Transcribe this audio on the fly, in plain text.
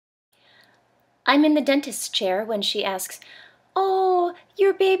I'm in the dentist's chair when she asks, "Oh,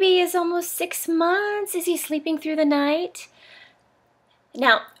 your baby is almost 6 months. Is he sleeping through the night?"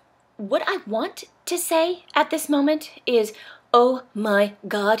 Now, what I want to say at this moment is, oh my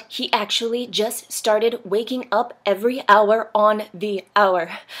God, he actually just started waking up every hour on the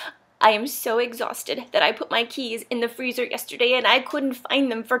hour. I am so exhausted that I put my keys in the freezer yesterday and I couldn't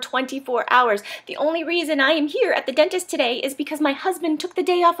find them for 24 hours. The only reason I am here at the dentist today is because my husband took the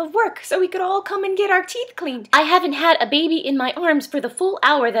day off of work so we could all come and get our teeth cleaned. I haven't had a baby in my arms for the full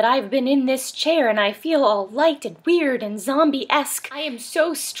hour that I've been in this chair and I feel all light and weird and zombie-esque. I am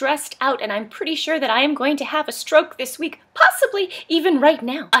so stressed out and I'm pretty sure that I am going to have a stroke this week, possibly even right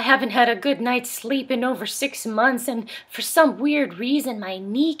now. I haven't had a good night's sleep in over 6 months and for some weird reason my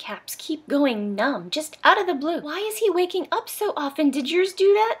kneecaps keep going numb, just out of the blue. Why is he waking up so often? Did yours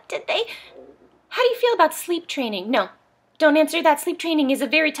do that? Did they? How do you feel about sleep training? No, don't answer that. Sleep training is a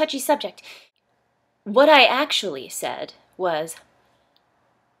very touchy subject. What I actually said was,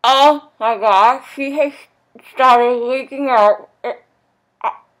 "Oh my gosh, she has started waking up.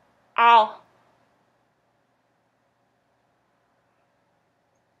 Ow.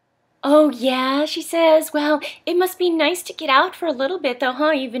 Oh, yeah," she says. "Well, it must be nice to get out for a little bit, though,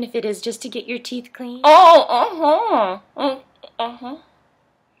 huh? Even if it is just to get your teeth clean." Oh, uh-huh.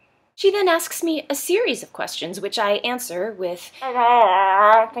 She then asks me a series of questions, which I answer with,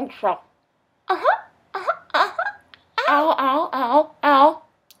 "I don't think so." Ow.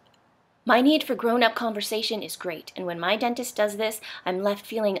 My need for grown-up conversation is great, and when my dentist does this, I'm left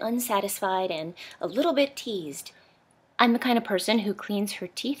feeling unsatisfied and a little bit teased. I'm the kind of person who cleans her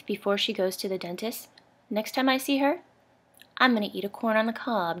teeth before she goes to the dentist. Next time I see her, I'm gonna eat a corn on the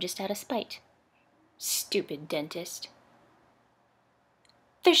cob just out of spite. Stupid dentist.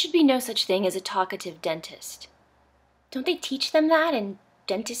 There should be no such thing as a talkative dentist. Don't they teach them that in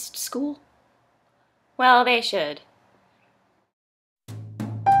dentist school? Well, they should.